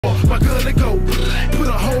My gun to go. Put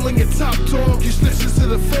a hole in your top dog. You snitches to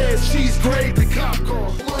the feds. She's great. The cop car.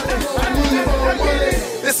 I need more money.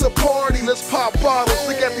 It's a party. Let's pop bottles.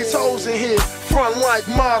 Look at these hoes in here. Front like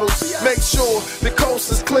models. Make sure the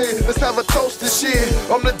coast is clear. Let's have a toast this year.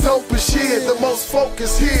 I'm the dopest here. The most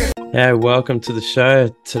focused here. Yeah, welcome to the show.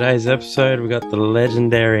 Today's episode, we got the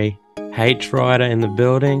legendary H Ryda in the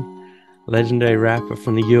building. Legendary rapper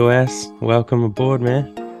from the US. Welcome aboard,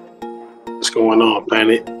 man. What's going on,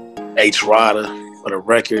 Planet? H Ryda for the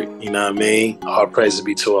record, you know what I mean? All praise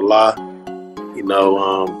be to Allah. You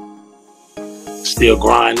know, still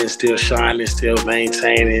grinding, still shining, still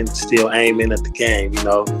maintaining, still aiming at the game, you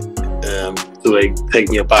know, so they take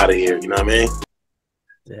me up out of here, you know what I mean?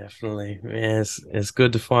 Definitely. Man, it's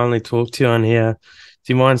good to finally talk to you on here.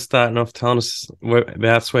 Do you mind starting off telling us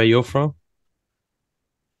about where you're from?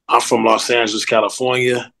 I'm from Los Angeles,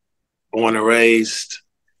 California, born and raised.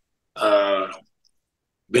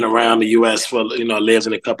 Been around the U.S. for, you know, lived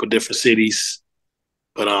in a couple of different cities.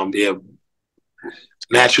 But, yeah,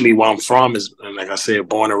 naturally where I'm from is, like I said,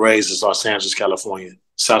 born and raised is Los Angeles, California,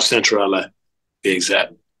 South Central LA, to be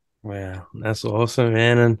exact. Wow, that's awesome,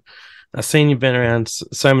 man. And I've seen you've been around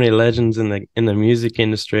so many legends in the music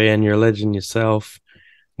industry, and you're a legend yourself.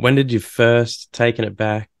 When did you first, taking it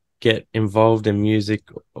back, get involved in music,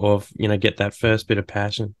 or, you know, get that first bit of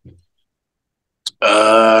passion?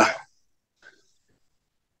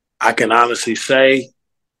 I can honestly say,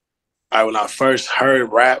 when I first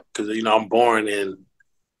heard rap, because, you know, I'm born in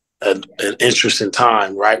an interesting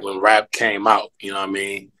time, right, when rap came out, you know what I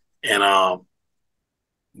mean? And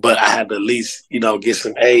but I had to at least, you know, get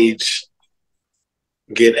age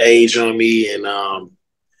on me and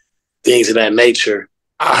things of that nature.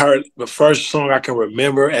 I heard the first song I can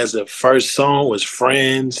remember as the first song was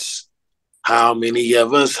Friends. How many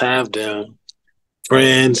of us have them?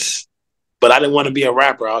 Friends. But I didn't want to be a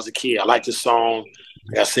rapper. I was a kid. I liked the song.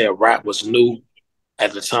 Like I said, rap was new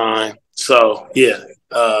at the time. So, yeah.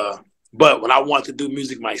 But when I wanted to do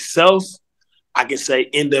music myself, I can say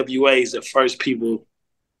NWA is the first people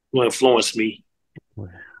who influenced me.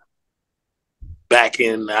 Back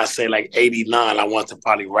in, I say, like 89, I wanted to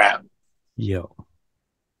probably rap. Yo.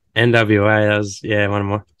 NWA, that was, yeah, one of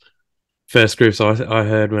my first groups I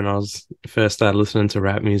heard when I was first started listening to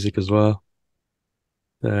rap music as well.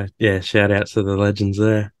 Yeah, shout out to the legends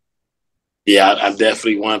there. Yeah, I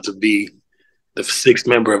definitely wanted to be the sixth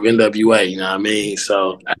member of NWA, you know what I mean?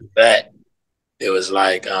 So after that, it was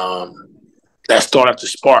like, that started to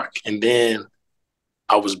spark. And then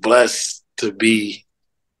I was blessed to be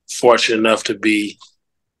fortunate enough to be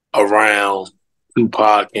around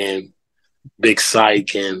Tupac and Big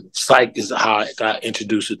Psych. And Psych is how I got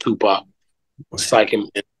introduced to Tupac. Psych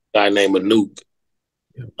and a guy named Anouk.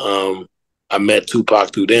 I met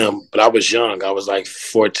Tupac through them, but I was young. I was like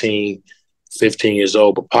 14, 15 years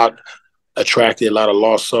old. But Pac attracted a lot of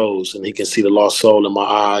lost souls, and he can see the lost soul in my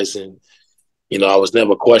eyes. And, you know, I was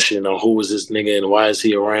never questioning on who was this nigga and why is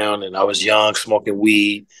he around. And I was young, smoking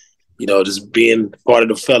weed, you know, just being part of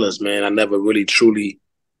the fellas, man. I never really truly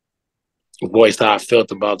voiced how I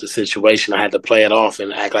felt about the situation. I had to play it off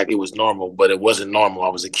and act like it was normal, but it wasn't normal. I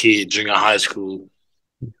was a kid, junior high school,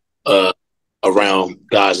 around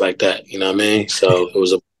guys like that, you know what I mean? So it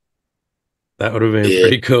was that would have been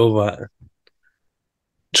pretty cool, but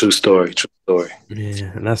true story.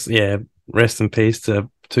 Yeah, and that's, yeah, rest in peace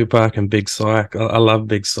to Tupac and Big Psych. I love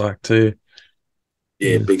Big Psych too.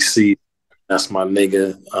 Yeah, Big C, that's my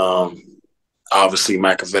nigga. Obviously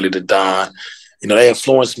Machiavelli the Don. You know, they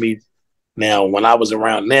influenced me. Now, when I was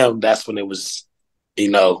around them, that's when it was,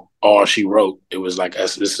 you know, all she wrote. It was like,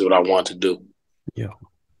 this is what I want to do. Yeah.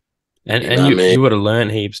 And you would have learned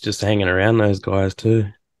heaps just hanging around those guys too.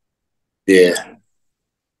 Yeah,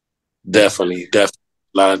 definitely. A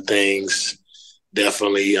lot of things.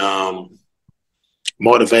 Definitely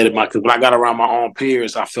motivated because when I got around my own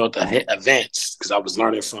peers, I felt advanced because I was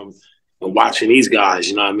learning from and watching these guys,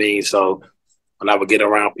 you know what I mean? So when I would get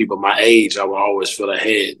around people my age, I would always feel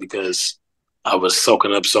ahead because I was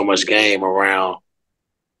soaking up so much game around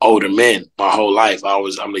older men my whole life.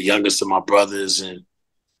 I'm the youngest of my brothers, and,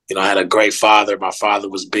 you know, I had a great father. My father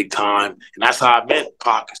was big time. And that's how I met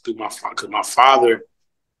Pac, through my father, because my father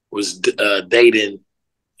was dating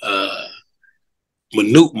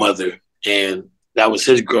Manute mother, and that was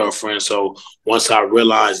his girlfriend. So once I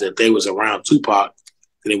realized that they was around Tupac,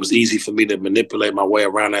 then it was easy for me to manipulate my way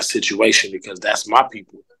around that situation because that's my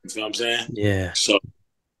people. You feel what I'm saying? Yeah. So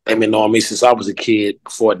they've been knowing me since I was a kid,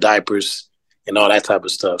 before diapers and all that type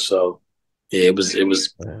of stuff. So yeah, it was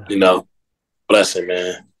you know, blessing,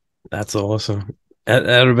 man. That's awesome. That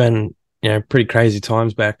would have been, you know, pretty crazy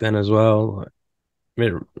times back then as well.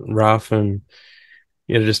 bit rough, and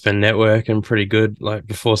you've just been networking pretty good. Like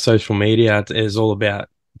before social media, it was all about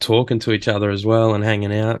talking to each other as well and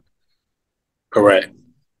hanging out. Correct.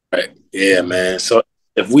 Right. Yeah, man. So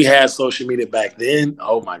if we had social media back then,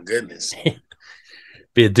 oh my goodness.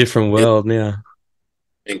 Be a different world now.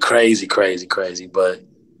 And crazy, crazy, crazy. But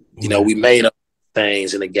you know, we made up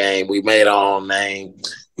things in the game. We made our own name.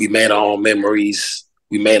 We made our own memories.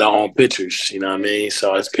 We made our own pictures. You know what I mean?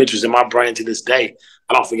 So it's pictures in my brain to this day.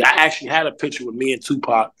 I don't forget. I actually had a picture with me and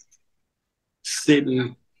Tupac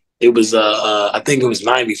sitting. It was I think it was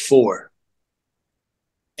 '94,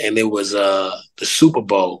 and it was the Super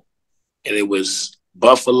Bowl, and it was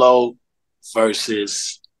Buffalo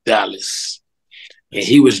versus Dallas, and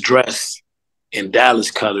he was dressed in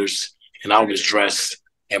Dallas colors, and I was dressed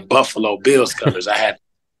in Buffalo Bills colors. I had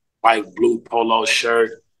white, blue polo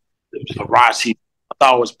shirt, the Parachi. I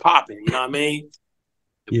thought it was popping, you know what I mean?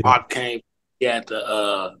 The Pop came, he had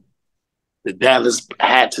the Dallas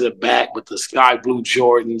hat to the back with the sky blue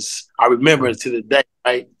Jordans. I remember it to the day,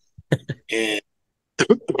 right? And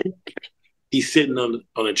he's sitting on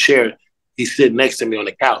a chair. He's sitting next to me on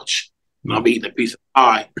the couch. And I'm eating a piece of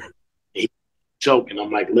pie. And he's joking. I'm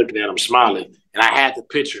like looking at him, smiling. And I had the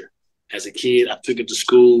picture as a kid. I took it to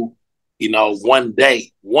school. You know, one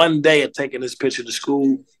day of taking this picture to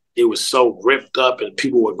school, it was so ripped up and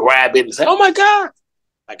people would grab it and say, oh my God.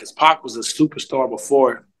 Like his Pac was a superstar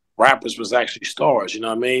before rappers was actually stars, you know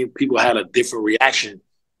what I mean? People had a different reaction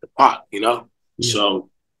to Pac, you know? Yeah. So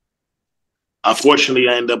unfortunately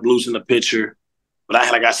I ended up losing the picture.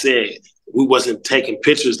 But like I said, we wasn't taking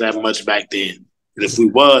pictures that much back then. And if we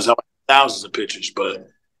was, I would have thousands of pictures. But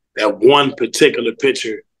that one particular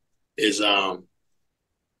picture is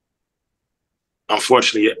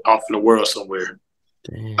unfortunately off in the world somewhere.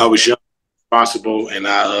 Damn. I was young, possible, and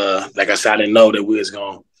I like I said, I didn't know that we was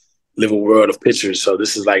gonna live a world of pictures. So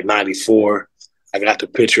this is like '94. I got the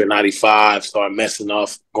picture in '95, started messing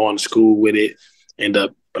off, going to school with it,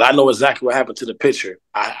 but I know exactly what happened to the picture.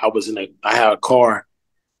 I had a car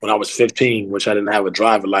when I was 15, which I didn't have a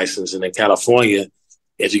driver license. And in California,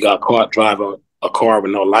 if you got caught driving a car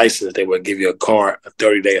with no license, they would give you a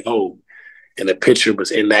 30-day hold. And the picture was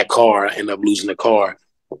in that car. I ended up losing the car,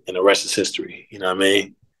 and the rest is history. You know what I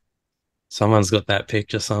mean? Someone's got that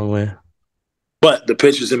picture somewhere. But the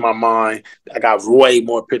pictures in my mind, I got way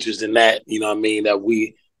more pictures than that. You know what I mean? That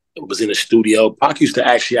was in the studio. Pac used to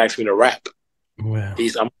actually ask me to rap. Wow.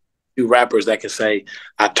 I'm a few rappers that can say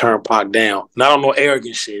I turned Pac down. Not on no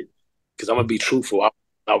arrogant shit, because I'm gonna be truthful.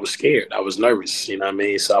 I was scared. I was nervous. You know what I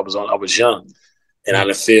mean? So I was young, and I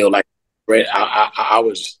didn't feel like I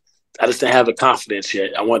just didn't have the confidence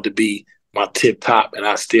yet. I wanted to be my tip top, and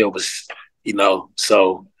I still was, you know.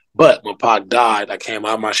 So, but when Pac died, I came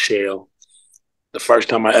out of my shell. The first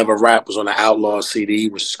time I ever rapped was on the Outlawz CD,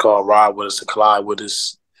 which is called Ride With Us to Collide With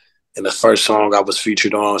Us. And the first song I was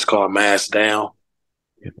featured on was called Mask Down.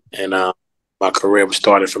 Yeah. And my career was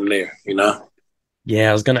started from there, you know? Yeah,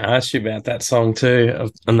 I was going to ask you about that song too,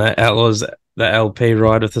 on the Outlawz, the LP,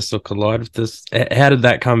 Ride With Us to Collide With Us. How did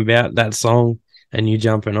that come about, that song, and you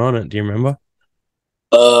jumping on it? Do you remember?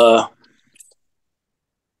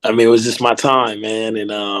 I mean, it was just my time, man. And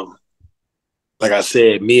like I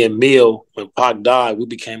said, me and Mill, when Pac died, we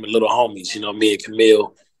became little homies. You know, me and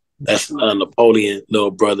Camille, that's Napoleon, little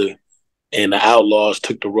brother. And the Outlawz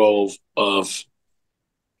took the role of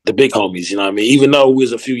the big homies, you know what I mean? Even though we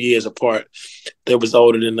was a few years apart, they was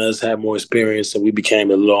older than us, had more experience, so we became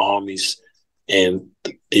the little homies. And,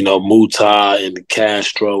 you know, Muta and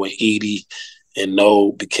Castro and E.D.I and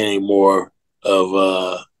No became more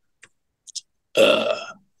of,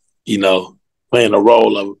 you know, playing a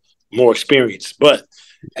role of more experience. But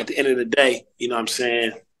at the end of the day, you know what I'm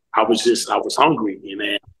saying, I was hungry, you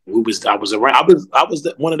know. I was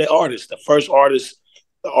one of the artists. The first artist,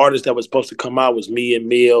 the artist that was supposed to come out was me and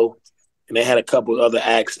Mill, and they had a couple of other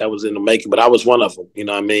acts that was in the making, but I was one of them, you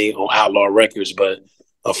know what I mean, on Outlaw Records. But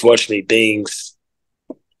unfortunately, things,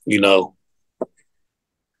 you know,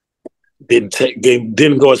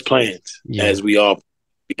 didn't go as planned, as we all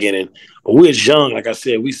beginning. But we was young, like I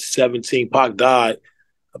said, we 17. Pac died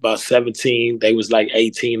about 17. They was like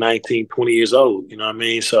 18, 19, 20 years old, you know what I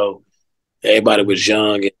mean? So everybody was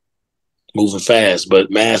young and moving fast. But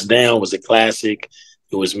Mask Down was a classic.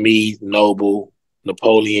 It was me, Noble,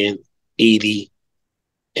 Napoleon,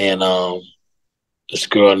 E.D.I, and this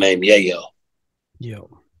girl named Yayo.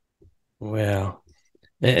 Yo. Wow.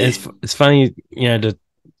 It's funny, you know,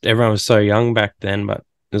 everyone was so young back then, but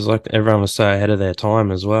it's like everyone was so ahead of their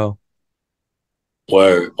time as well.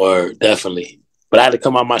 Word, definitely. But I had to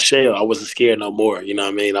come out my shell. I wasn't scared no more. You know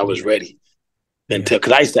what I mean? I was ready.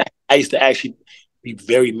 Because I used to actually, be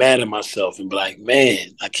very mad at myself and be like, man,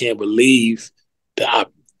 I can't believe that I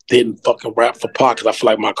didn't fucking rap for Pac, because I feel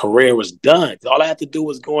like my career was done. All I had to do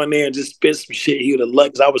was go in there and just spit some shit. He would have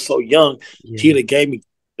loved, because I was so young. Yeah. He would have gave me,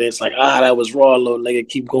 it's like, that was raw, little nigga,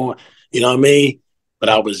 keep going. You know what I mean? But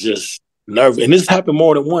I was just nervous. And this happened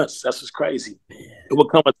more than once. That's what's crazy. It would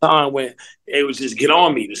come a time when it would just get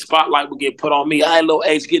on me. The spotlight would get put on me. I had little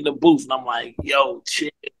H get in the booth, and I'm like, yo,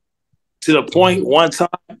 shit. To the point, one time,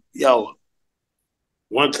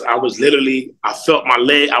 once I was literally, I felt my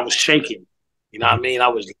leg, I was shaking. You know what I mean? I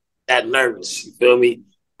was that nervous, you feel me?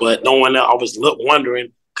 But no one else, I was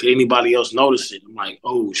wondering, could anybody else notice it? I'm like,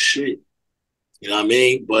 oh, shit. You know what I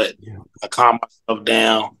mean? But I calmed myself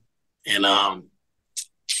down. And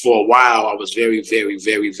for a while, I was very, very,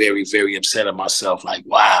 very, very, very upset at myself. Like,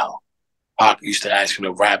 wow, Pac used to ask me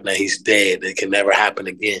to rap. Now he's dead. It can never happen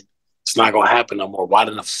again. It's not going to happen no more. Why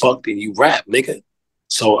the fuck did you rap, nigga?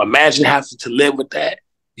 So imagine having to live with that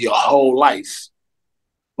your whole life.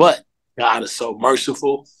 But God is so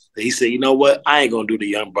merciful that he said, you know what? I ain't going to do the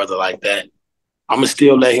young brother like that. I'm going to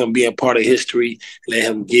still let him be a part of history, let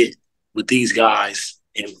him get with these guys.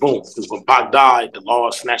 And boom, because when Pac died, the law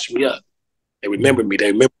snatched me up. They remember me.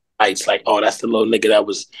 They remember nights like, oh, that's the little nigga that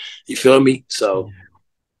was, you feel me? So,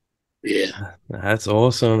 yeah. That's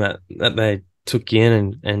awesome that they took you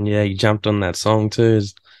in and you jumped on that song too.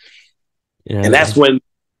 And that's when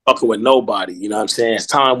fucking with nobody, you know what I'm saying? As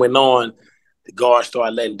time went on, the guards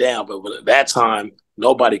started letting down. But at that time,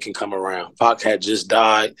 nobody can come around. Pac had just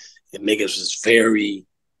died, and niggas was very,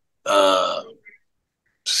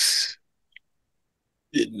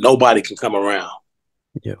 nobody can come around.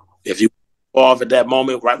 Yeah. If you off at that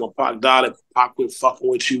moment, right when Pac died, if Pac was fucking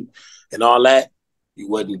with you and all that, you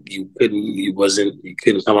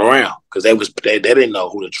couldn't come around, because they didn't know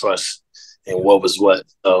who to trust and what was what.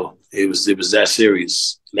 So it was that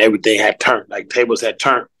serious, and everything had turned, like tables had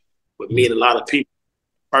turned with me and a lot of people.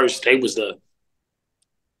 First, they was the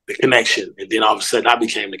connection, and then all of a sudden I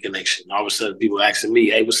became the connection. All of a sudden people asking me,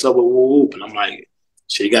 "Hey, what's up with Whoop?" And I'm like,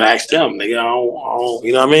 "Shit, you gotta ask them, nigga. I don't,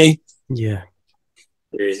 you know what I mean?" Yeah.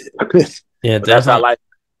 Yeah, that's how life.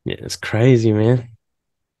 Yeah, it's crazy, man.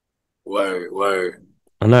 Word.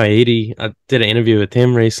 I know E.D I. I did an interview with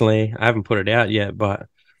him recently. I haven't put it out yet, but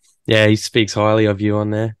yeah, he speaks highly of you on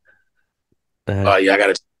there. Oh yeah, I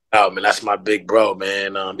gotta check it out, man. That's my big bro,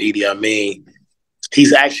 man. E.D.I. I mean,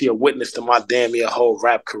 he's actually a witness to my damn near whole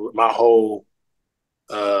rap career, my whole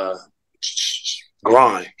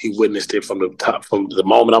grind. He witnessed it from the top, from the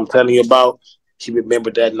moment I'm telling you about. He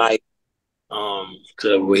remembered that night.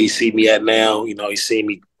 To where he see me at now, you know, he seen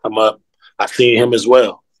me come up. I seen him as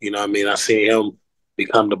well. You know what I mean? I seen him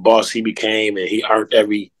become the boss he became, and he earned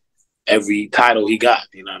every title he got,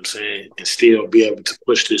 you know what I'm saying? And still be able to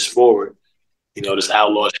push this forward. You know, this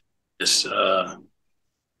outlaw, this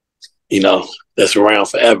you know, that's around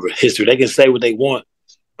forever. History. They can say what they want,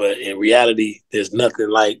 but in reality, there's nothing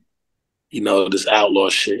like, you know, this outlaw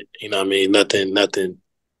shit. You know what I mean? Nothing.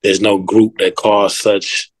 There's no group that caused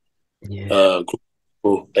such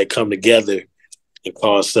group that come together and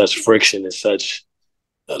cause such friction and such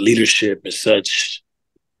leadership and such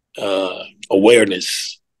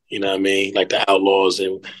awareness. You know what I mean? Like the Outlawz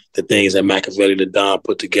and the things that Machiavelli the Don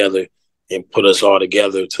put together and put us all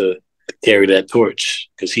together to carry that torch.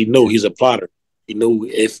 Because he knew he's a plotter. He knew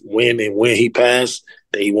when he passed,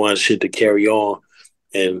 that he wanted shit to carry on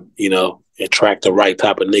and, you know, attract the right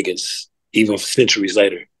type of niggas, even centuries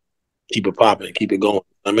later. Keep it popping, keep it going.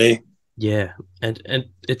 I mean? Yeah. And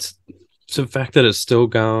it's the fact that it's still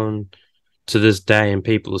going to this day and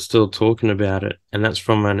people are still talking about it. And that's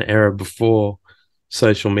from an era before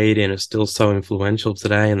social media, and it's still so influential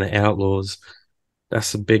today. And the Outlawz,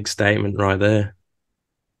 that's a big statement right there.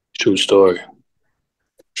 True story.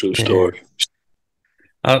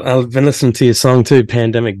 I've been listening to your song too,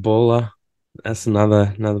 Pandemic Baller. That's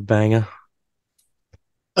another banger.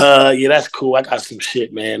 Yeah, that's cool. I got some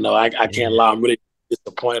shit, man. No, I can't lie. I'm really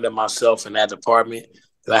disappointed in myself in that department.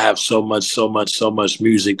 I have so much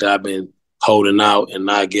music that I've been holding out and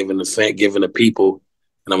not giving the people,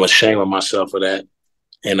 and I'm ashamed of myself for that.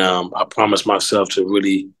 And I promised myself to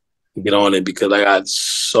really get on it, because I got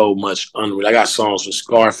so much unreal. I got songs with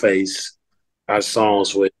Scarface. I got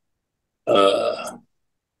songs with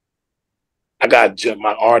I got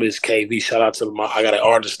my artist KV. Shout out to I got an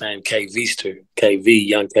artist named KVster. KV,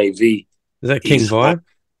 young KV. Is that King Vibe?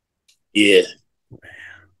 Yeah.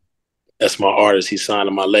 That's my artist. He signed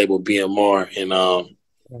to my label BMR, and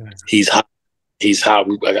he's hot. He's hot.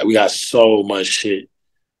 We got so much shit,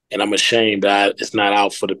 and I'm ashamed that it's not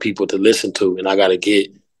out for the people to listen to, and I got to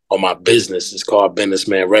get on my business. It's called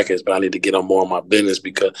Businessman Records, but I need to get on more on my business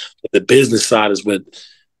because the business side is what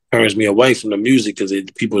turns me away from the music because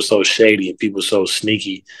people are so shady and people are so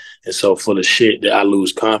sneaky and so full of shit that I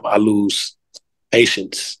lose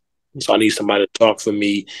patience. So I need somebody to talk for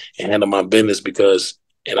me and handle my business because,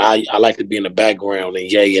 and I like to be in the background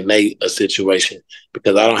and yay and nay a situation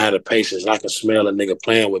because I don't have the patience. I can smell a nigga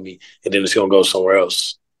playing with me and then it's going to go somewhere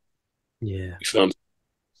else. Yeah. You feel me?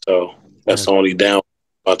 So that's the only down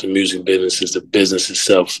about the music business is the business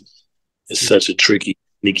itself. It's such a tricky,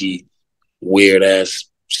 sneaky, weird ass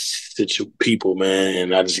people, man.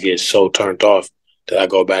 And I just get so turned off that I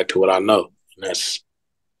go back to what I know. And that's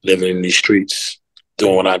living in these streets,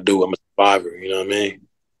 doing what I do. I'm a survivor, you know what I mean?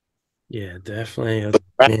 Yeah, definitely.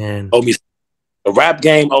 Man. The rap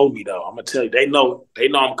game owe me though. I'm gonna tell you, they know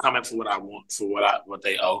I'm coming for what I want, for what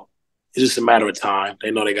they owe. It's just a matter of time.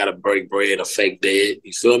 They know they gotta break bread or fake dead.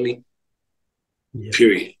 You feel me? Yeah.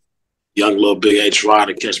 Period. Young little big H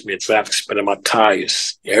Ryda catch me in traffic spinning my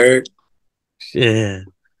tires. You heard? Yeah.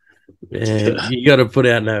 Man, you gotta put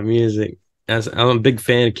out that music. I'm a big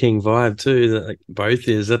fan of King Vibe too. Like both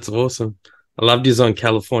is. That's awesome. I loved his on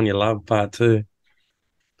California Love Part 2.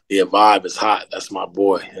 Yeah, Vibe is hot. That's my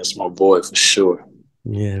boy. That's my boy for sure.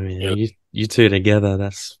 Yeah, man. Yeah. You two together,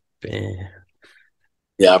 that's man.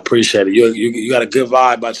 Yeah, I appreciate it. You got a good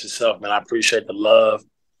vibe about yourself, man. I appreciate the love.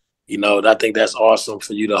 You know, I think that's awesome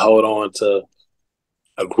for you to hold on to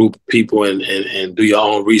a group of people and do your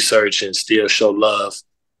own research and still show love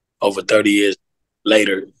over 30 years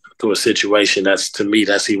later to a situation that's, to me,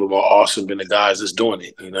 that's even more awesome than the guys that's doing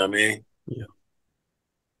it. You know what I mean? Yeah.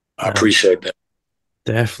 I appreciate that.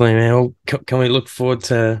 Definitely, man. Well, can we look forward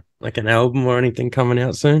to like an album or anything coming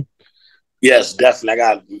out soon? Yes, definitely.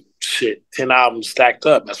 I got 10 albums stacked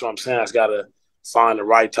up. That's what I'm saying. I just got to find the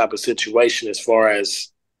right type of situation as far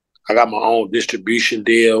as I got my own distribution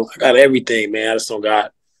deal. I got everything, man. I just don't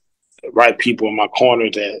got the right people in my corner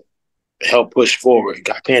that help push forward.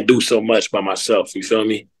 I can't do so much by myself. You feel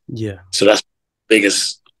me? Yeah. So that's the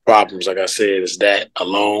biggest problems, like I said, is that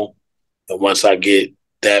alone. And once I get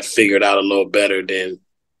that figured out a little better, then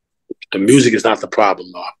the music is not the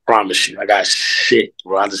problem, though. I promise you. I got shit,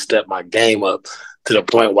 bro. I just stepped my game up to the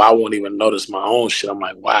point where I won't even notice my own shit. I'm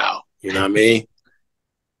like, wow. You know what I mean?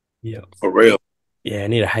 Yeah. For real. Yeah, I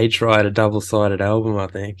need a H Ryda double-sided album, I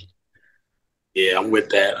think. Yeah, I'm with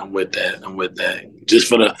that. Just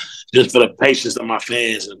for the patience of my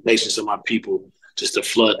fans and the patience of my people, just to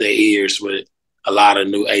flood their ears with a lot of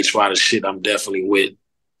new H Ryda shit. I'm definitely with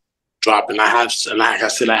dropping. Like I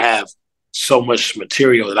said, I have so much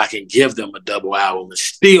material that I can give them a double album and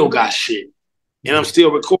still got shit. And I'm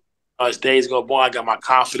still recording. As days go by, I got my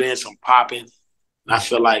confidence. I'm popping. And I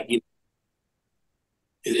feel like, you know,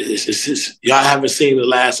 it's y'all haven't seen the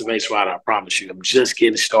last of H Ryda, I promise you. I'm just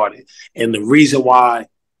getting started. And the reason why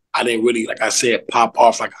I didn't really, like I said, pop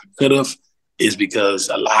off like I could have is because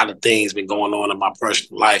a lot of things been going on in my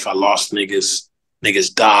personal life. I lost niggas.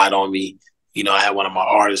 Niggas died on me. You know, I had one of my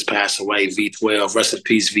artists pass away, V12. Rest in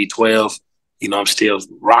peace, V12. You know, I'm still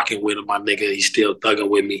rocking with him, my nigga. He's still thugging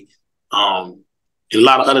with me. A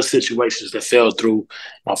lot of other situations that fell through.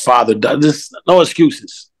 My father died. Just no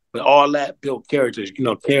excuses. But all that built characters. You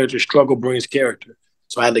know, character struggle brings character.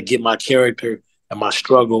 So I had to get my character and my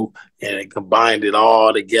struggle and combined it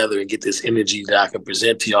all together and get this energy that I can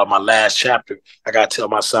present to y'all. My last chapter, I got to tell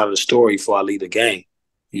my side of the story before I leave the game.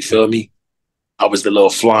 You feel me? I was the little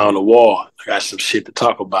fly on the wall. I got some shit to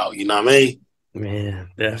talk about. You know what I mean? Man,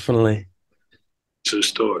 definitely. True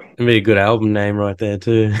story. It'd be a good album name right there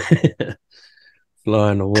too. Fly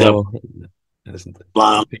on the wall.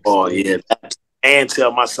 Fly on the wall, yeah. And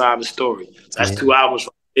tell my side of the story. That's 2 albums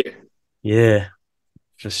right there. Yeah,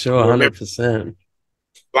 for sure, 100%.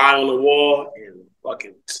 Fly on the wall and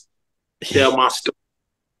fucking tell my story.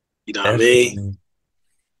 You know what I mean?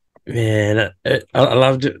 Man, I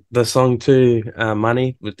loved the song too,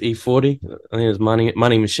 Money with E40. I think it was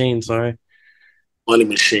Money Machine, sorry. Money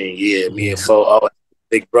Machine, yeah. Me and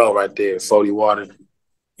big bro right there, 40 Water.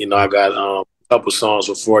 You know, I got a couple songs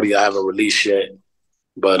with 40 I haven't released yet.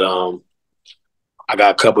 But I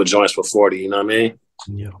got a couple joints for 40, you know what I mean?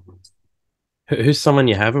 Yeah. Who's someone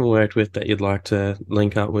you haven't worked with that you'd like to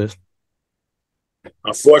link up with?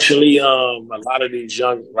 Unfortunately, a lot of these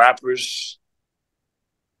young rappers,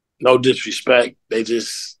 no disrespect, they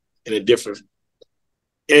just in a different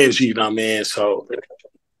energy, you know what I mean? So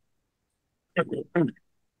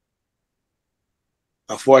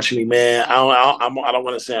unfortunately, man, I don't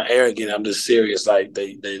want to sound arrogant. I'm just serious. Like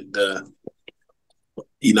the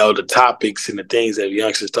you know, the topics and the things that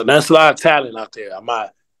youngsters talk. There's a lot of talent out there. I'm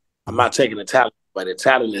not taking the talent, but the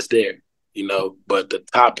talent is there. you know, but the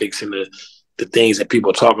topics and the things that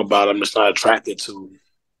people talk about, I'm just not attracted to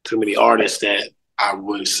too many artists that I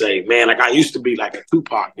would say, man, like I used to be like a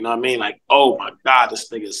Tupac, you know what I mean? Like, oh my God, this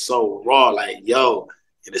nigga is so raw, like, yo,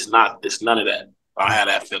 and it's none of that. I had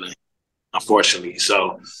that feeling, unfortunately.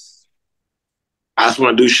 So I just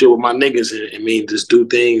want to do shit with my niggas and I mean, just do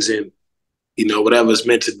things and, you know, whatever it's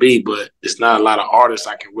meant to be, but it's not a lot of artists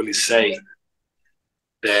I can really say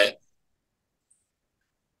that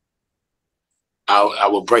I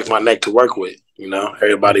would break my neck to work with, you know?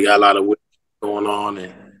 Everybody got a lot of going on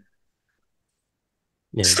and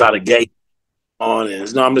it's a lot of gay on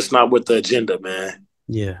and no, I'm just not with the agenda, man.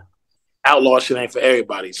 Yeah. Outlaw shit ain't for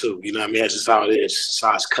everybody too. You know what I mean? That's just how it is. It's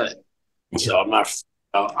how it's cut. Yeah. So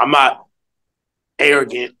I'm not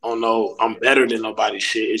arrogant on no I'm better than nobody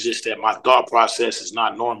shit. It's just that my thought process is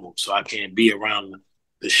not normal. So I can't be around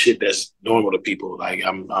the shit that's normal to people. Like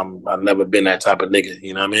I've never been that type of nigga,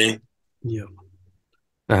 you know what I mean? Yeah.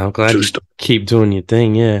 I'm glad you keep doing your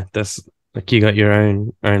thing. Yeah. That's like you got your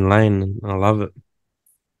own lane and I love it.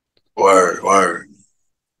 Word.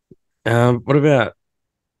 What about,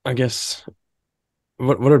 I guess,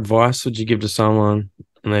 what advice would you give to someone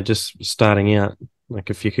and they're just starting out? Like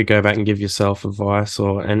if you could go back and give yourself advice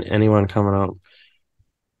or anyone coming up,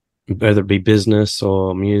 whether it be business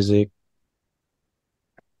or music.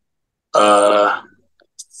 My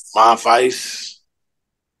advice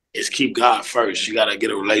is keep God first. You got to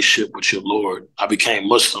get a relationship with your Lord. I became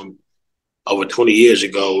Muslim over 20 years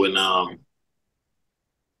ago, and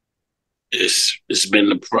it's been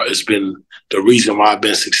the reason why I've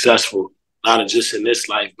been successful, not just in this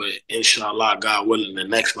life, but inshallah, God willing, the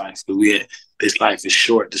next life. This life is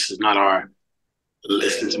short. This is not our.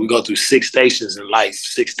 We go through 6 stations in life.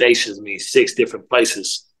 6 stations means 6 different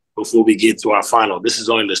places before we get to our final. This is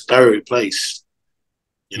only the 3rd place.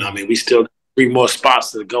 You know what I mean? We still got 3 more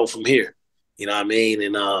spots to go from here. You know what I mean?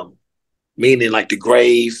 And meaning like the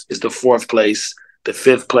grave is the 4th place. The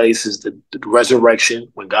 5th place is the resurrection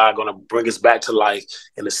when God gonna bring us back to life.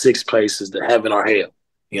 And the 6th place is the heaven or hell.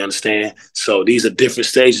 You understand? So these are different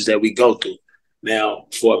stages that we go through. Now,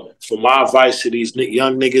 for my advice to these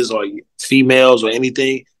young niggas or females or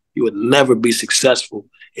anything, you would never be successful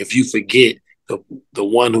if you forget the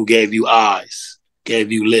one who gave you eyes,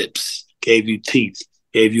 gave you lips, gave you teeth,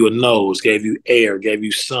 gave you a nose, gave you air, gave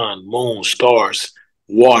you sun, moon, stars,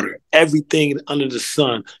 water, everything under the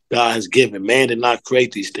sun God has given. Man did not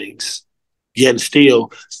create these things. Yet and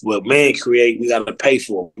still, what man create, we got to pay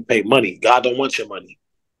for. We pay money. God don't want your money.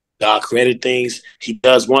 God created things. He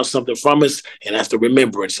does want something from us, and that's the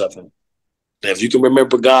remembrance of him. Now, if you can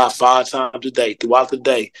remember God 5 times a day, throughout the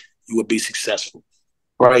day, you will be successful.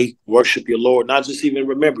 Pray, worship your Lord. Not just even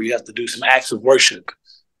remember, you have to do some acts of worship.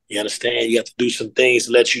 You understand? You have to do some things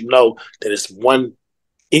to let you know that it's one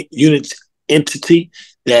unit entity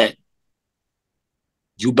that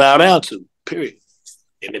you bow down to, period.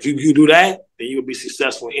 And if you do that, then you'll be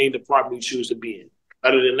successful in any department you choose to be in.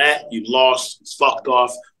 Other than that, you lost, fucked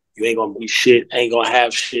off. You ain't gonna be shit, ain't gonna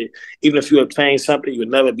have shit. Even if you obtain something, you'll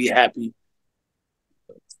never be happy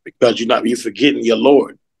because you're forgetting your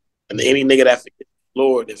Lord. And any nigga that forgets the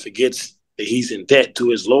Lord and forgets that he's in debt to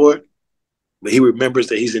his Lord, but he remembers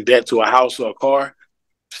that he's in debt to a house or a car,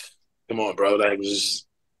 come on, bro. That was just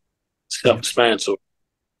self-explanatory.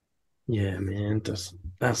 Yeah, man.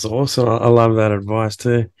 That's awesome. I love that advice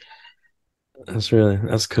too. That's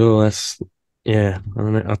cool. That's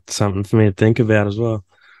something for me to think about as well.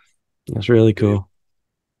 That's really cool. Yeah.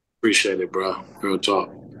 Appreciate it, bro. Real talk.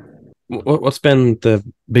 What's been the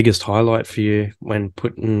biggest highlight for you when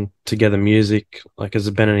putting together music? Like, has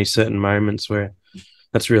there been any certain moments where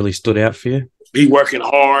that's really stood out for you? Be working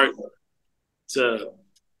hard to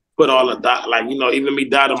put all the even me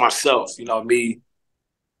doubting myself. Me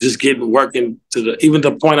just working to even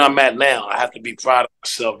the point I'm at now. I have to be proud of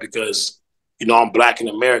myself because I'm Black and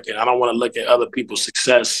American. I don't want to look at other people's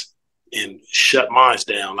success and shut mine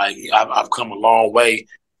down. Like I've come a long way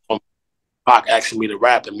from Pac asking me to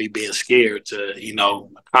rap and me being scared to,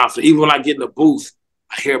 confident. Even when I get in the booth,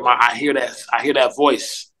 I hear that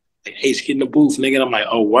voice. Like, hey, get in the booth, nigga. And I'm like,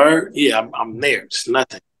 oh, word? Yeah, I'm there. It's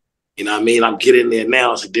nothing. You know what I mean? I'm getting there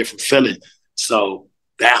now. It's a different feeling. So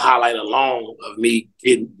that highlight alone of me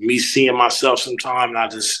seeing myself sometime,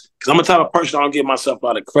 and because I'm a type of person, I don't give myself a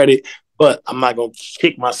lot of credit, but I'm not going to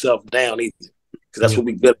kick myself down either because that's what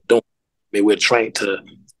we good at doing. I mean, we're trained to,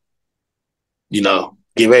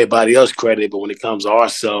 give everybody else credit, but when it comes to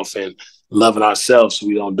ourselves and loving ourselves,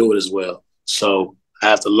 we don't do it as well. So I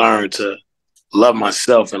have to learn to love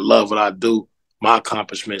myself and love what I do, my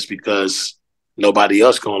accomplishments, because nobody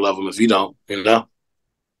else gonna love them if you don't,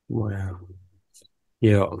 Wow.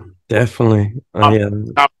 Yeah, definitely. I'm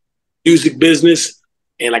music business,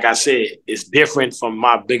 and like I said, it's different from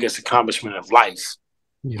my biggest accomplishment of life.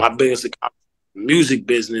 yeah, My biggest music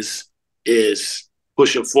business is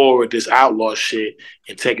pushing forward this outlaw shit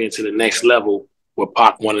and taking it to the next level where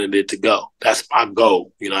Pac wanted it to go. That's my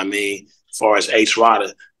goal. You know what I mean? As far as H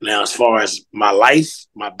Ryda. Now, as far as my life,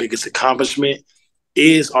 my biggest accomplishment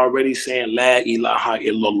is already saying La ilaha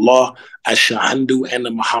illallah ashhadu anna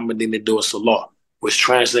Muhammadan Rasulullah, which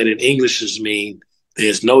translated in English is mean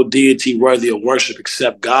there's no deity worthy of worship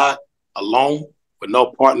except God alone, with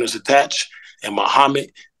no partners attached, and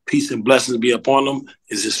Muhammad, peace and blessings be upon him,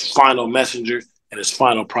 is his final messenger and his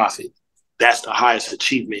final prophet. That's the highest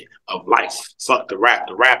achievement of life. Fuck the rap.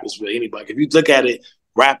 The rap is for anybody. If you look at it,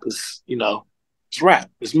 rap is, it's rap.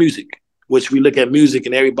 It's music, which we look at music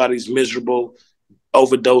and everybody's miserable,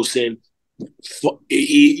 overdosing,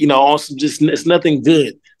 on some just, it's nothing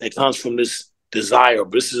good that comes from this desire.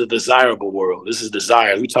 This is a desirable world. This is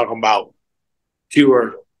desire. We're talking about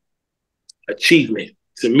pure achievement.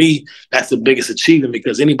 To me, that's the biggest achievement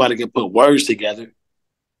because anybody can put words together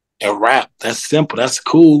and rap. That's simple. That's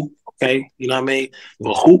cool. Okay. You know what I mean?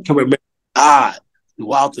 But who can remember God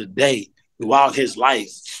throughout the day, throughout his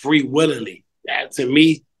life, free willingly? That to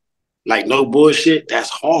me, like no bullshit, that's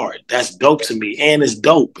hard. That's dope to me. And it's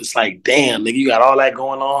dope. It's like, damn, nigga, you got all that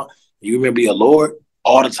going on. You remember your Lord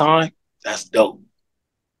all the time? That's dope.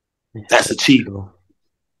 That's achieving.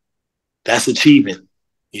 That's achieving.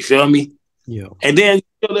 You feel me? Yeah. And then you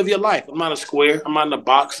still live your life. I'm not a square. I'm not in a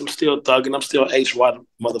box. I'm still thugging. I'm still H Ryda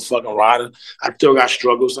motherfucking Ryda. I still got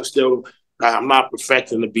struggles. I'm not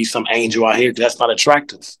perfecting to be some angel out here. That's not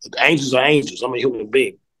attractive. The angels are angels. I'm a human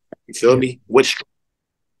being. You feel me?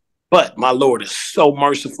 But my Lord is so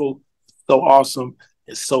merciful, so awesome,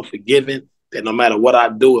 and so forgiving that no matter what I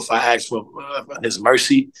do, if I ask for his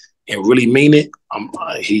mercy and really mean it,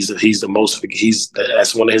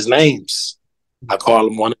 that's one of his names. I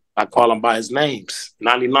call him by his names.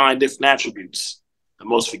 99 different attributes. The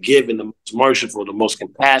most forgiving, the most merciful, the most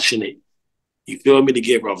compassionate. You feel me? The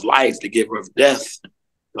giver of life, the giver of death,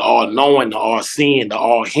 the all-knowing, the all-seeing, the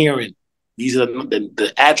all-hearing. These are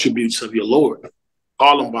the attributes of your Lord.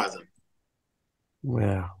 Call him by them.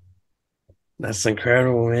 Wow. That's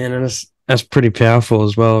incredible, man. And that's pretty powerful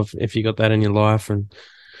as well if you got that in your life and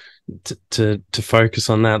to focus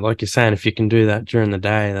on that. Like you're saying, if you can do that during the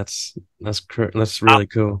day, that's really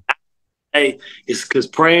cool. Hey, it's because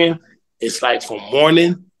praying, it's like from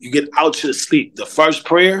morning, you get out to sleep. The first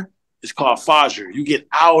prayer is called Fajr. You get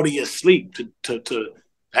out of your sleep to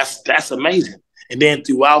that's amazing. And then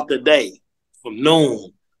throughout the day, from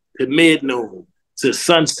noon to mid-noon to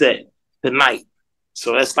sunset to night.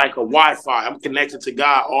 So that's like a Wi-Fi. I'm connected to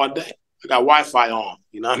God all day. I got Wi-Fi on.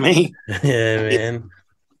 You know what I mean? Yeah, man.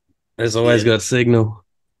 There's always got signal.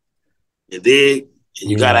 You dig?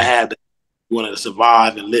 And you gotta have that. You want to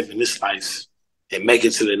survive and live in this life and make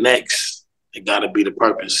it to the next. It gotta be the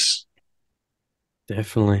purpose.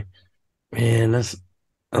 Definitely, man.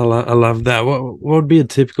 I love that. What would be a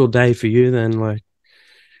typical day for you then? Like,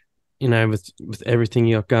 with everything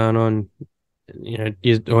you got going on, you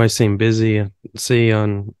always seem busy. See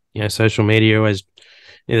on social media, always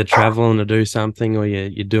either traveling to do something or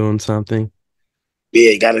you're doing something.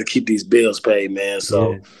 Yeah, you got to keep these bills paid, man.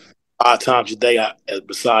 So 5 times a day,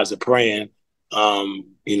 besides the praying,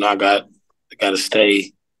 I got to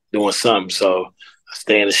stay doing something. So I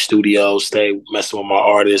stay in the studio, stay messing with my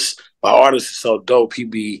artist. My artist is so dope. He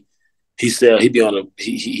go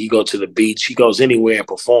to the beach. He goes anywhere and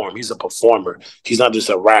perform. He's a performer. He's not just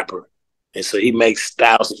a rapper. And so he makes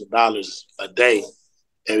thousands of dollars a day,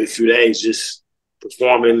 every few days, just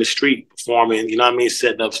performing in the street,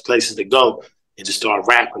 setting up places to go and just start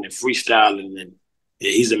rapping and freestyling. And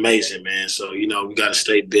he's amazing, man. So, we got to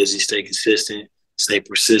stay busy, stay consistent, stay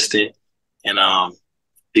persistent. And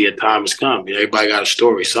the time has come. Everybody got a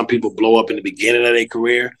story. Some people blow up in the beginning of their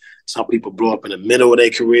career. Some people blow up in the middle of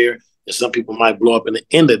their career. And some people might blow up in the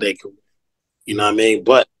end of their career. You know what I mean?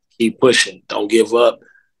 But keep pushing. Don't give up.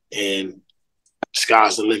 And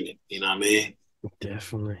sky's the limit. You know what I mean?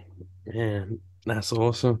 Definitely. Man, that's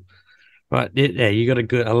awesome. But yeah, you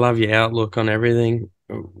got I love your outlook on everything.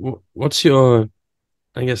 What's your,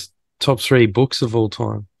 I guess, top 3 books of all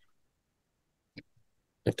time?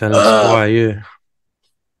 If that inspire you.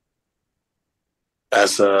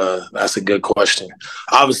 That's a good question.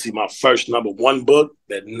 Obviously, my first number 1 book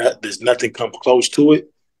there's nothing come close to it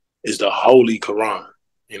is the Holy Quran.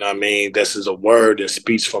 You know what I mean? This is a word and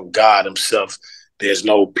speech from God himself. There's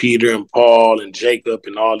no Peter and Paul and Jacob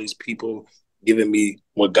and all these people giving me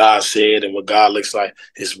what God said and what God looks like.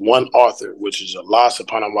 It's one author, which is Allah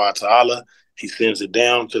subhanahu wa ta'ala, He sends it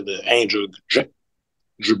down to the angel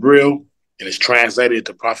Jibril, and it's translated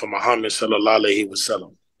to Prophet Muhammad sallallahu alaihi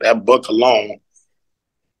wasallam. That book alone,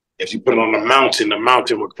 if you put it on the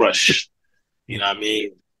mountain will crush. You know what I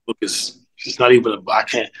mean? Book is, it's not even I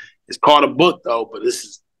can't. It's called a book though, but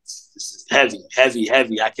this is heavy.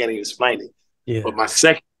 I can't even explain it. Yeah. But my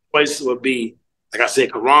second choice would be, like I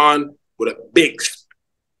said, Quran with a big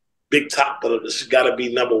top, but it's got to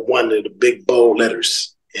be number one in the big bold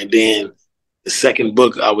letters. And then the second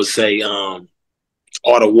book, I would say, Art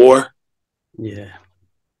of War. Yeah.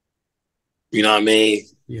 You know what I mean?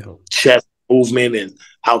 Yeah. Chess movement and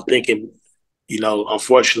how thinking. You know,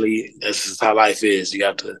 unfortunately, this is how life is. You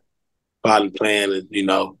have to probably plan, and you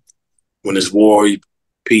know, when there's war, you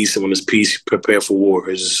peace, and when there's peace, you prepare for war.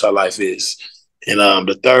 It's just how life is. And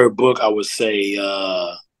the third book, I would say,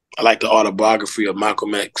 I like the autobiography of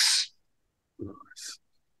Malcolm X. Nice.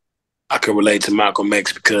 I can relate to Malcolm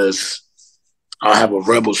X because I have a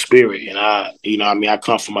rebel spirit, and I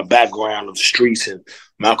come from a background of the streets, and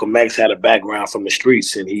Malcolm X had a background from the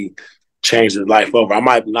streets, and he changed his life over. I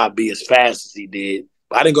might not be as fast as he did,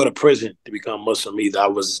 but I didn't go to prison to become Muslim either. I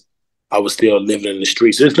was still living in the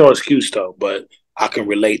streets. There's no excuse though, but I can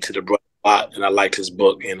relate to the brother a lot, and I liked his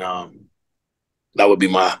book, and that would be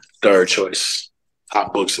my third choice.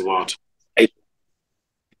 Top books of all time.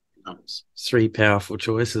 Three powerful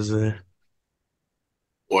choices there.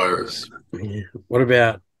 Words. Yeah. What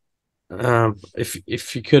about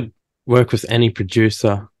if you could work with any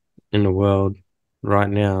producer in the world right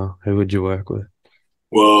now, who would you work with?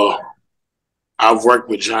 Well, I've worked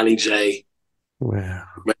with Johnny J. Wow.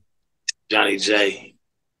 Johnny J.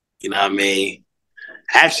 You know what I mean?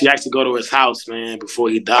 Actually, I used to go to his house, man, before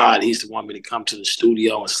he died. He used to want me to come to the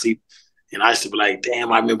studio and sleep. And I used to be like,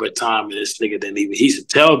 damn, I remember a time when this nigga didn't even, he used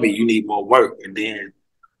to tell me you need more work. And then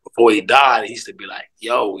before he died, he used to be like,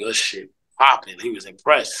 yo, your shit popping. He was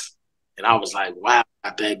impressed. And I was like, wow,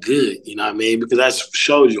 not that good. You know what I mean? Because that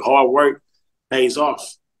shows you hard work pays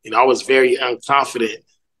off. You know, I was very unconfident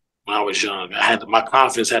when I was young. My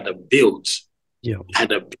confidence had to build. Yeah. I had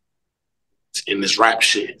to in this rap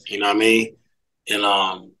shit. You know what I mean?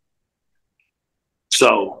 And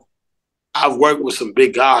so I've worked with some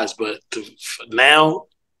big guys, but now,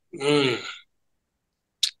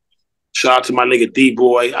 shout out to my nigga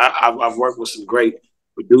D-Boy. I've worked with some great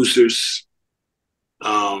producers.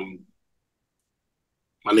 My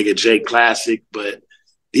nigga J Classic, but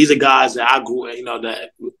these are guys that I grew, you know,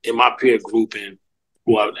 that in my peer group and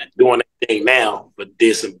who are doing their thing now, but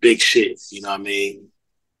did some big shit. You know what I mean?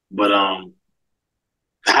 But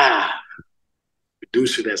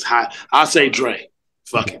producer that's hot. I'll say Dre.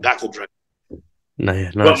 Fuck it, Dr. Dre. No,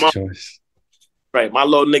 yeah, nice choice. Right, my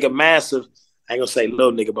little nigga Massive. I ain't gonna say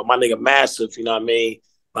little nigga, but my nigga Massive. You know what I mean?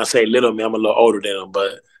 When I say little, man, I'm a little older than him.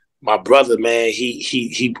 But my brother, man,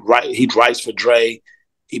 he writes for Dre.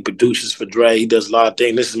 He produces for Dre. He does a lot of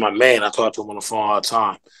things. This is my man. I talk to him on the phone all the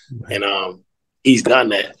time, and he's done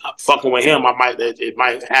that. I'm fucking with him, it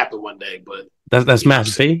might happen one day. But that's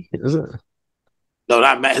Mass V, is it? No,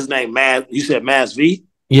 not Matt. His name Maz. You said Maz V?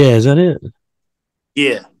 Yeah, is that it?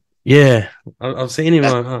 Yeah. Yeah. I've seen him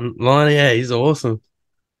online. Yeah, he's awesome.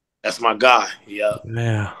 That's my guy. Yeah.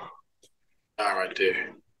 Wow. All right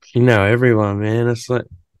there. You know everyone, man. It's like,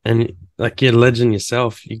 and like you're a legend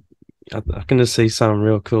yourself. I can just see some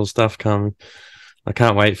real cool stuff coming. I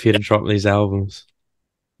can't wait for you to drop these albums.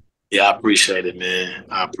 Yeah, I appreciate it, man.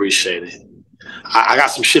 I appreciate it. I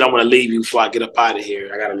got some shit I want to leave you before I get up out of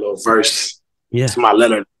here. I got a little verse. Yeah. It's my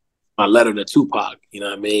letter to Tupac, you know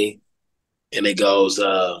what I mean? And it goes,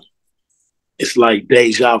 it's like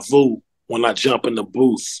deja vu when I jump in the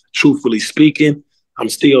booth. Truthfully speaking, I'm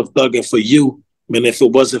still thugging for you. Man, if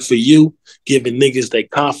it wasn't for you, giving niggas their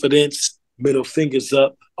confidence, middle fingers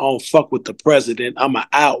up, I don't fuck with the president. I'm an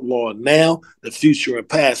outlaw now, the future and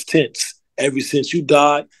past tense. Ever since you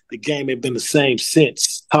died, the game ain't been the same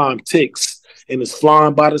since. Time ticks, and it's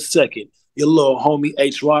flying by the second. Your little homie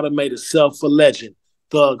H Ryda made himself a legend.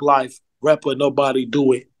 Thug life, rapper, nobody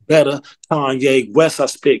do it better. Kanye West, I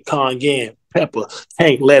spit Kanye and pepper.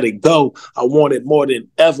 Can't let it go. I want it more than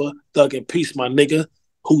ever. Thug in peace, my nigga.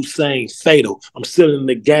 Hussein fatal. I'm still in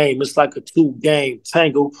the game. It's like a 2-game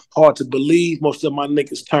tangle. Hard to believe most of my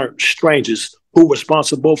niggas turned strangers. Who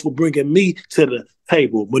responsible for bringing me to the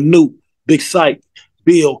table? Manute, Big Sight,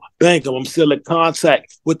 Bill, Bangham. I'm still in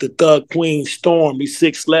contact with the Thug Queen Storm. These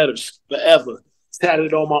 6 letters forever.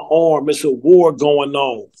 Tatted on my arm. It's a war going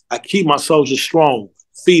on. I keep my soldiers strong.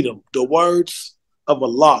 Feed them. The words of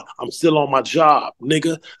Allah. I'm still on my job,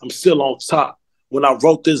 nigga. I'm still on top. When I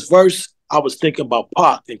wrote this verse, I was thinking about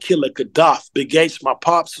Pac and Killer Gaddafi. Big H, my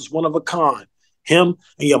pops, is one of a kind. Him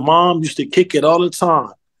and your mom used to kick it all the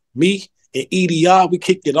time. Me and E.D.I, we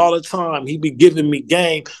kicked it all the time. He be giving me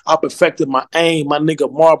game. I perfected my aim. My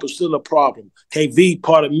nigga Marble still a problem. KV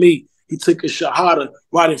part of me. He took a shahada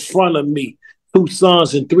right in front of me. 2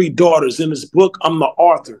 sons and 3 daughters. In this book, I'm the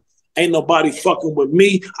author. Ain't nobody fucking with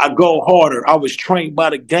me. I go harder. I was trained by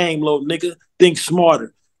the game, little nigga. Think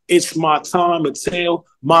smarter. It's my time to tell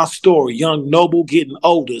my story. Young Noble getting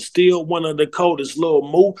older. Still one of the coldest. Lil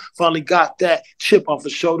Moo finally got that chip off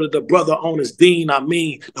his shoulder. The brother on his dean. I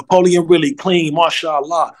mean, Napoleon really clean.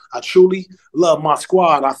 Mashallah. I truly love my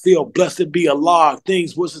squad. I feel blessed to be alive.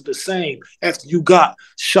 Things wasn't the same after you got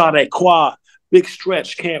shot at quad. Big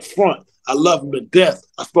stretch, can't front. I love him to death.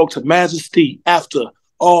 I spoke to Majesty after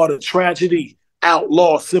all the tragedy.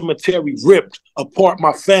 Outlaw cemetery ripped apart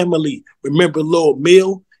my family. Remember Lil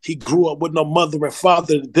Mill? He grew up with no mother and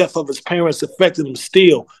father. The death of his parents affected him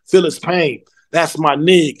still. Feel his pain. That's my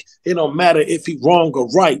nig. It don't matter if he wrong or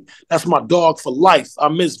right. That's my dog for life. I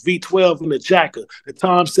miss V12 in the jacker. The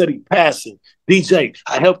time said he passing. DJ,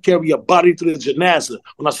 I helped carry a body through the janazah.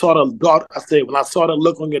 When I saw the daughter, I said, when I saw the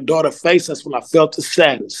look on your daughter's face, that's when I felt the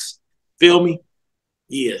saddest. Feel me?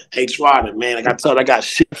 Yeah, H Ryda, man. Like I told, I got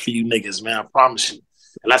shit for you niggas, man. I promise you.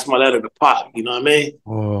 And that's my letter to Pop. You know what I mean?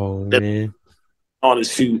 Oh, man. All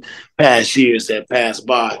these few past years that passed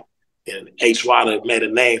by, and H Ryda made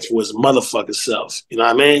a name for his motherfucking self. You know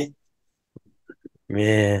what I mean?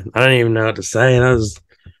 Man, I don't even know what to say. That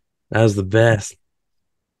was the best.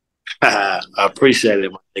 I appreciate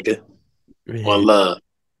it, my nigga. Man. One love.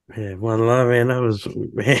 Yeah, one love, man. That was,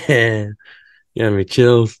 man, you got me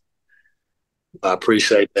chills. I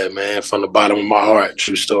appreciate that, man, from the bottom of my heart.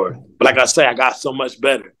 True story. But like I say, I got so much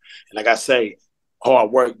better. And like I say,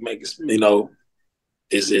 hard work makes, you know,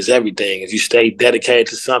 is everything. If you stay dedicated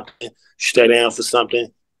to something, you stay down for something,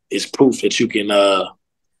 it's proof that you can,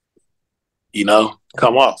 you know,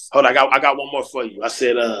 come off. Hold on, I got one more for you. I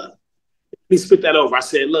said, let me spit that over. I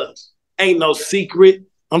said, look, ain't no secret.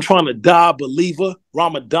 I'm trying to die a believer.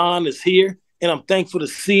 Ramadan is here, and I'm thankful to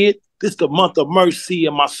see it. This the month of mercy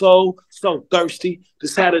in my soul. So thirsty.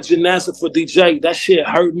 Just had a janazah for DJ. That shit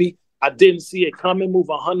hurt me. I didn't see it coming. Move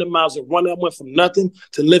 100 miles and run. I went from nothing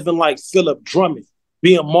to living like Philip Drummond.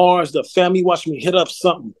 Being Mars, the family watched me hit up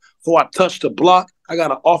something. Before I touch the block, I got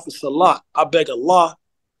to offer a lot. I beg Allah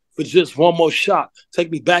for just one more shot. Take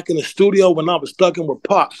me back in the studio when I was stuck in with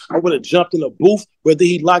Pop. I would have jumped in the booth, whether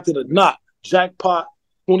he liked it or not. Jackpot,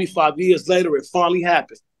 25 years later, it finally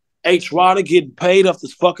happened. H Ryda getting paid off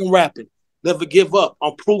this fucking rapping. Never give up.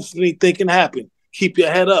 I'm proof anything can happen. Keep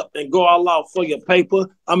your head up and go all out for your paper.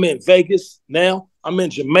 I'm in Vegas now. I'm in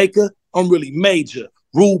Jamaica. I'm really major.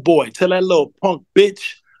 Rude boy, tell that little punk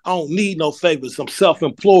bitch, I don't need no favors. I'm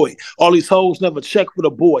self-employed. All these hoes never check for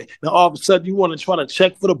the boy. Now all of a sudden you want to try to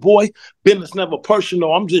check for the boy? Business never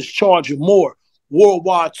personal. I'm just charging more.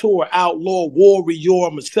 Worldwide tour, outlaw, warrior.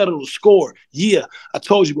 I'm going to settle the score. Yeah, I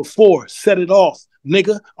told you before. Set it off.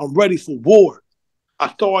 Nigga, I'm ready for war. I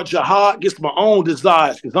start jihad against my own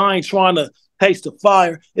desires because I ain't trying to taste the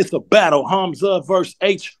fire. It's a battle. Hamza versus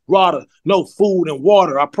H Ryda. No food and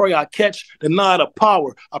water. I pray I catch the night of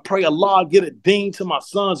power. I pray Allah get a deen to my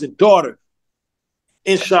sons and daughter.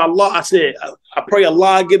 Inshallah, I said, I pray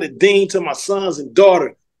Allah get a deen to my sons and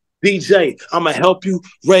daughter. DJ, I'm going to help you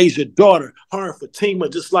raise your daughter, her and Fatima,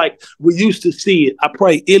 just like we used to see it. I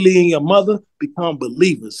pray Illy and your mother become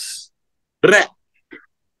believers. Man.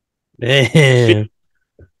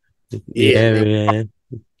 Yeah, man.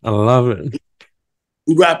 I love it.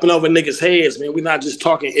 We rapping over niggas' heads, man. We're not just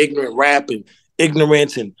talking ignorant rap and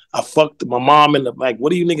ignorance and I fucked my mom in the like.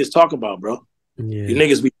 What are you niggas talking about, bro? Yeah. You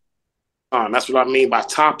niggas be that's what I mean by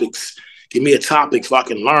topics. Give me a topic so I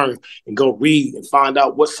can learn and go read and find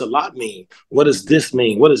out what salat mean. What does this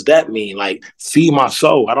mean? What does that mean? Like, feed my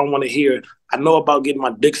soul. I don't want to hear. I know about getting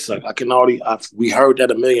my dick sucked. I can already. We heard that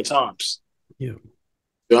a million times. Yeah.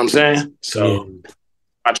 You know what I'm saying? So yeah.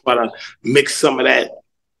 I try to mix some of that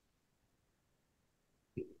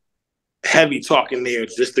heavy talk in there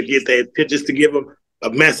just to get that, just to give them a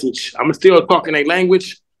message. I'm still talking their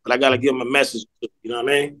language, but I gotta give them a message. You know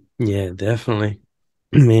what I mean? Yeah, definitely.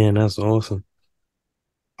 Man, that's awesome.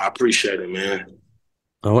 I appreciate it, man.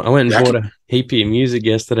 I went and bought a heap of music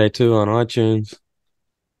yesterday too on iTunes.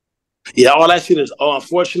 Yeah, all that shit is,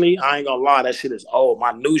 unfortunately, I ain't gonna lie, that shit is old.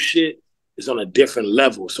 My new shit is on a different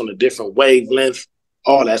level. It's on a different wavelength.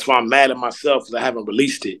 Oh, that's why I'm mad at myself because I haven't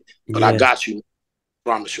released it. But yeah. I got you. I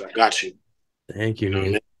promise you, I got you. Thank you,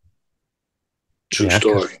 man. True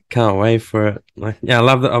story. Can't wait for it. Like, yeah, I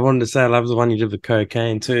love that. I wanted to say I love the one you did with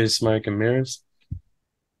Kokane too, Smoke and Mirrors.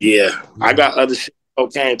 Yeah, I got other shit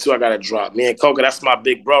Kokane too. I gotta drop. Me and Coca, that's my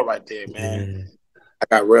big bro right there, man. Yeah. I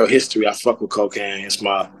got real history. I fuck with Kokane.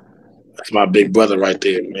 That's my big brother right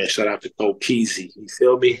there, man. Shout out to Kokeezy. You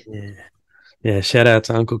feel me? Yeah. Yeah. Shout out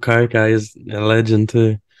to Uncle Coca. He's a legend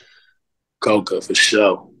too. Coca for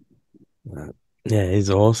sure. Yeah, he's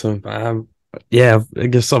awesome. Yeah, I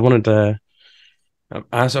guess I wanted to.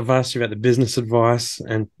 I've asked you about the business advice,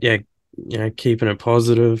 and yeah, keeping it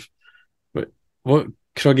positive. But what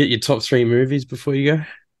could I get your top 3 movies before you go?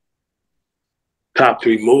 Top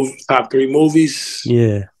three movies.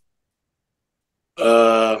 Yeah,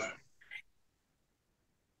 Uh,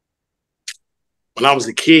 when I was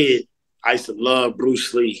a kid, I used to love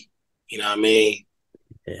Bruce Lee. You know what I mean?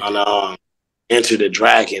 yeah. And Enter the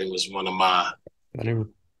Dragon was one of my. I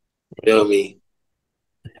didn't. Feel me?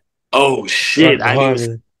 Oh Right shit! behind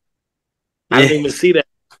me. I Yeah, didn't even see that.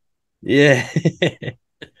 yeah,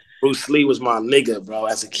 Bruce Lee was my nigga, bro.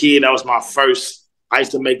 As a kid, that was my first. I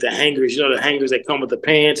used to make the hangers. You know the hangers that come with the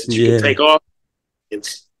pants that you can yeah, take off and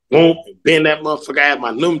boom, bend that motherfucker. I had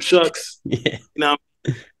my nunchucks. yeah, You know,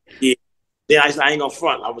 yeah. Then I ain't gonna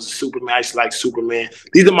front. I was a Superman. I used to like Superman.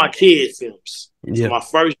 These are my kid films. So yeah. my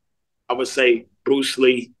first, I would say Bruce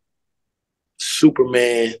Lee,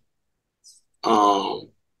 Superman.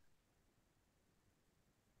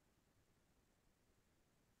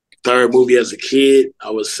 Third movie as a kid,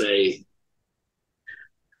 I would say.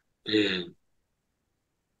 I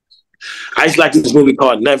used to like this movie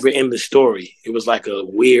called Never Ending Story. It was like a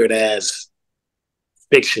weird ass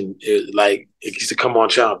fiction. It used to come on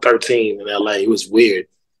Channel 13 in LA. It was weird,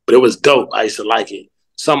 but it was dope. I used to like it.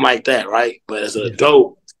 Something like that, right? But as an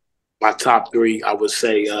adult, my top 3, I would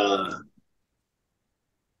say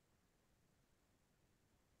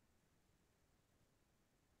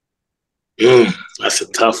that's a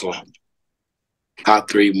tough one. Top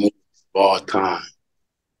 3 movies of all time.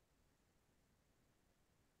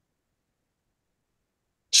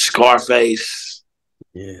 Scarface.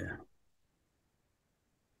 Yeah.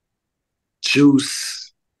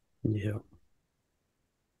 Juice. Yeah.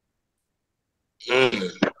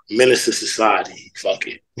 Menace to Society. Fuck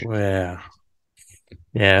it. Wow.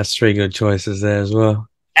 Yeah, that's 3 good choices there as well.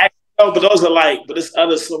 Actually, no, but those are but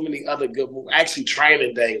it's so many other good movies. Actually,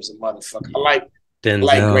 Training Day was a motherfucker. Yeah. I Denzel.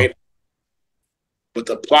 like great. But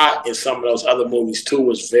the plot in some of those other movies too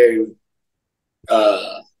was very,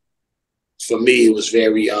 for me, it was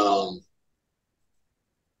very,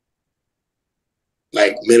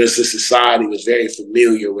 like Menace to Society was very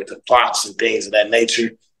familiar with the plots and things of that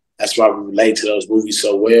nature. That's why we relate to those movies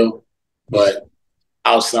so well. But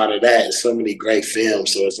outside of that, so many great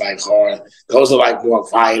films. So it's like hard. Those are like more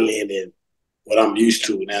violent and what I'm used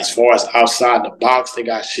to. And as far as outside the box, they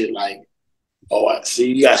got shit like,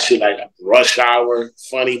 you got shit like Rush Hour,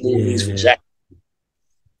 funny movies with Jack,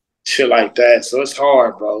 shit like that. So it's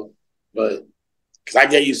hard, bro. But because I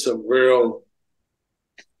gave you some real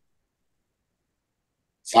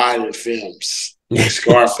violent films, like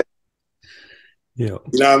Scarface. Yeah.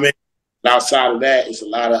 You know what I mean? And outside of that, it's a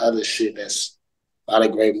lot of other shit that's a lot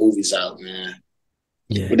of great movies out, man.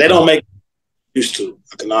 Yeah. But they don't make used to.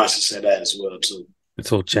 I can honestly say that as well, too.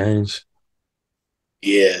 It's all changed.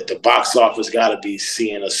 Yeah, the box office got to be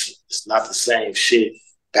seeing us. It's not the same shit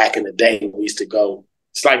back in the day we used to go.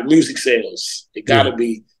 It's like music sales. It got to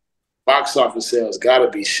be, box office sales got to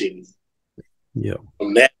be shitty. Yeah.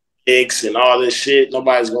 From Netflix and all this shit,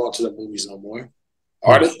 nobody's going to the movies no more.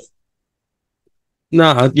 Are they? No,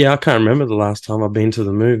 I can't remember the last time I've been to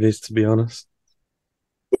the movies, to be honest.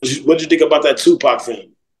 What'd you think about that Tupac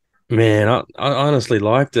film? Man, I honestly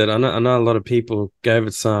liked it. I know a lot of people gave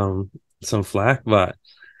it some flack, but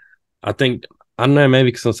I don't know, maybe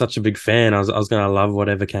because I'm such a big fan, I was gonna love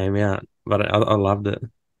whatever came out. But I loved it,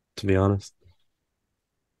 to be honest.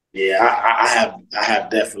 Yeah, I have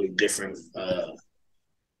definitely different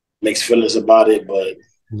mixed feelings about it, but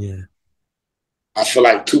yeah, I feel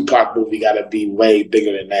like Tupac movie got to be way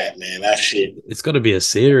bigger than that, man. That shit. It's got to be a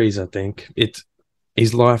series. I think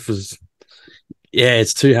his life was. Yeah,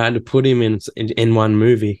 it's too hard to put him in one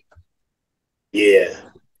movie. Yeah,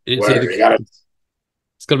 it's got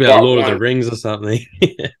to be like Lord of the Rings or something.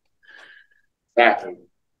 Exactly.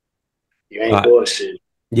 You ain't bullshit.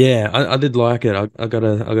 Yeah, I did like it. I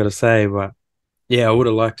gotta say, but yeah, I would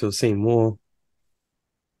have liked to have seen more.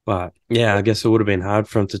 But yeah, I guess it would have been hard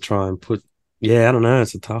for him to try and put. Yeah, I don't know.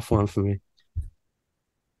 It's a tough one for me.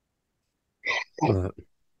 But,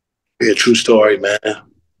 yeah, true story, man.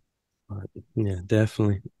 Yeah,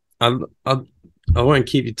 definitely. I won't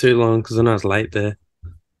keep you too long because I know it's late there.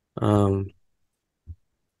 I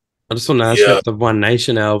just want to ask you about the One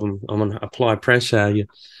Nation album. I'm on Apply Pressure.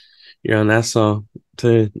 You're on that song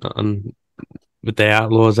too. with the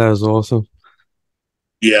Outlaws. That was awesome.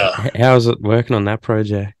 Yeah. How was it working on that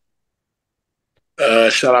project?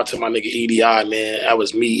 Shout out to my nigga E.D.I, man. That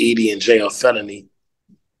was me, E.D, and JL Felony.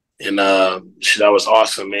 And that was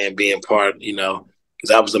awesome, man, being part, because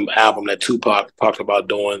that was the album that Tupac talked about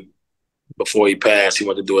doing before he passed. He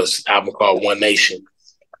wanted to do an album called One Nation.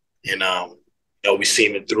 And we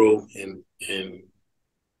seen it through and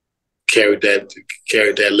carried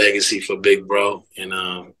that legacy for Big Bro. And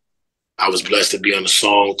I was blessed to be on a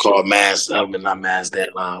song called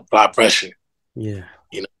Fly Pressure. Yeah.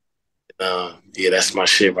 Yeah, that's my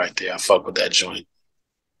shit right there. I fuck with that joint.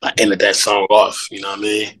 I ended that song off, you know what I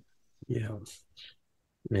mean? Yeah.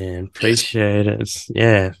 Man, appreciate it. It's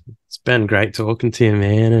been great talking to you,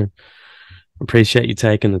 man, and appreciate you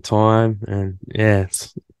taking the time. And yeah,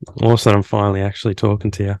 it's awesome I'm finally actually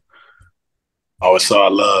talking to you. Oh, it's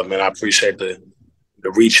all love, man. I appreciate the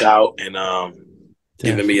reach out and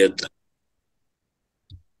giving me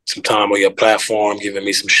some time on your platform, giving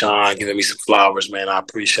me some shine, giving me some flowers, man. I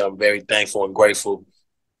appreciate it. I'm very thankful and grateful.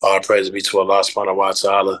 All praise be to Allah subhanahu wa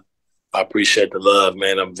ta'ala. I appreciate the love,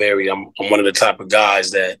 man. I'm one of the type of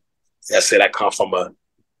guys that I said I come from a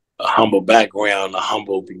humble background, a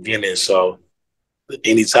humble beginning. So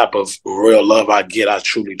any type of real love I get, I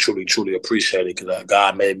truly, truly, truly appreciate it because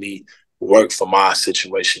God made me work for my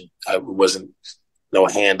situation. It wasn't no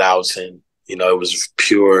handouts, and it was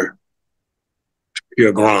pure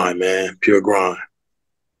grind, man. Pure grind.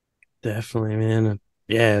 Definitely, man.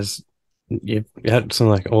 Yeah, you've had some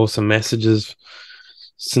like awesome messages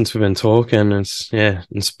since we've been talking. It's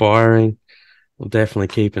inspiring. We'll definitely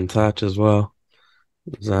keep in touch as well.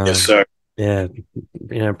 Yes, sir. Yeah,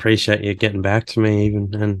 appreciate you getting back to me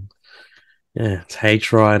even. And yeah, it's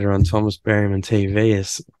H Ryda on ThomasBerrymanTV.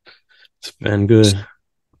 It's been good.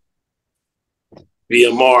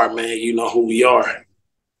 VMR, man, you know who we are.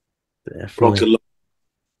 Definitely.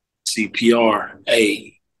 CPR.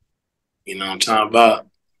 Hey, you know what I'm talking about?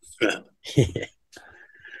 Yeah.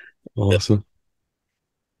 Awesome.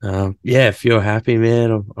 If you're happy,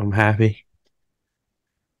 man, I'm happy.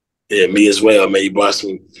 Yeah, me as well, man. You brought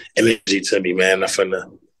some energy to me, man. I'm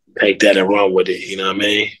finna take that and run with it. You know what I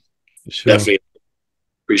mean? For sure. Definitely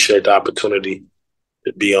appreciate the opportunity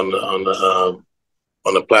to be on the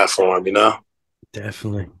platform.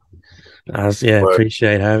 Definitely.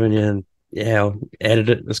 Appreciate having you, and I'll edit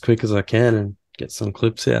it as quick as I can and get some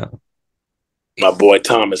clips out. My boy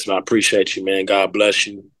Thomas, man, I appreciate you, man. God bless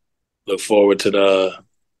you. Look forward to the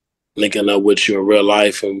linking up with you in real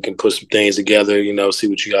life, and we can put some things together, see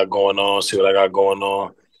what you got going on, see what I got going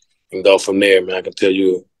on, and go from there, man. I can tell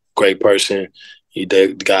you a great person. You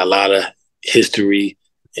got a lot of history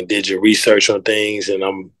and did your research on things, and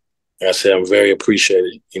I'm very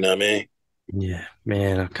appreciative. You know what I mean? Yeah,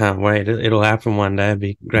 man, I can't wait. It'll happen one day. It'd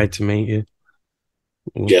be great to meet you.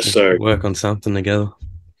 Yes, sir. We'll work on something together.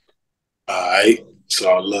 All right. It's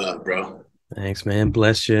all love, bro. Thanks, man.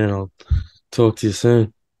 Bless you, and I'll talk to you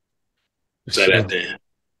soon. Say that then.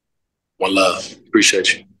 One love.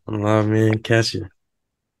 Appreciate you. One love, man. Catch you.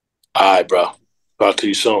 All right, bro. Talk to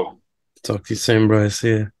you soon. Talk to you soon, bro.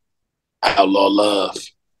 See ya. Outlaw love.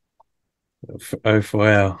 O for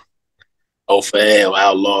L. O for L.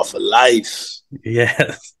 Outlaw for life.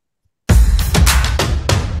 Yes.